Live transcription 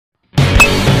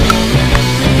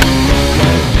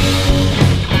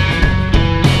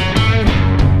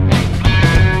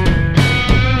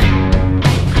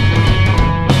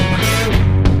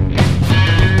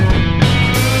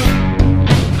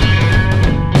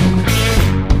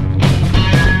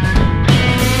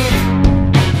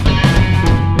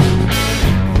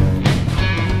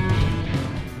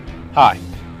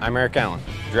I'm Eric Allen,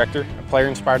 Director of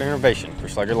Player-Inspired Innovation for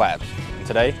Slugger Labs. And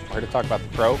today, we're here to talk about the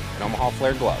Pro and Omaha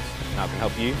Flare gloves and how it can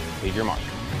help you leave your mark.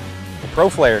 The Pro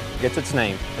Flare gets its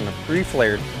name from the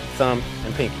pre-flared thumb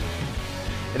and pinky.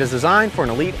 It is designed for an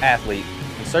elite athlete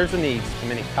and serves the needs of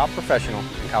many top professional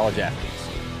and college athletes.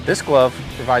 This glove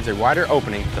provides a wider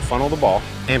opening to funnel the ball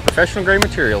and professional-grade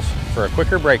materials for a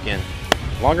quicker break-in,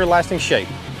 longer lasting shape,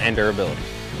 and durability.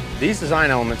 These design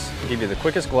elements give you the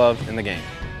quickest glove in the game.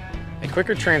 A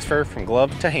quicker transfer from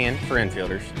glove to hand for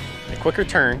infielders, a quicker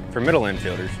turn for middle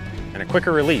infielders, and a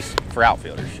quicker release for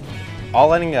outfielders,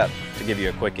 all adding up to give you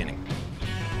a quick inning.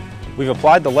 We've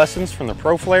applied the lessons from the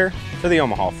Pro Flare to the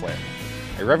Omaha Flare,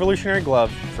 a revolutionary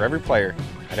glove for every player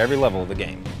at every level of the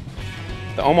game.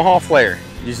 The Omaha Flare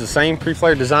uses the same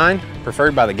pre-flare design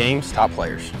preferred by the game's top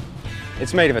players.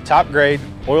 It's made of a top-grade,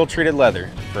 oil-treated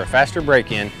leather for a faster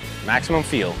break-in, maximum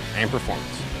feel, and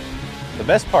performance. The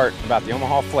best part about the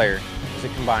Omaha Flare is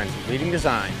it combines leading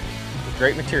design with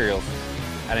great materials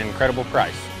at an incredible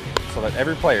price, so that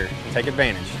every player can take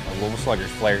advantage of Louisville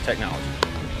Slugger's Flare technology.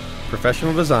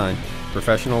 Professional design,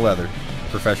 professional leather,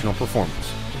 professional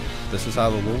performance. This is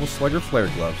how the Louisville Slugger Flare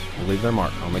gloves will leave their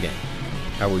mark on the game.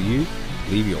 How will you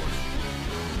leave yours?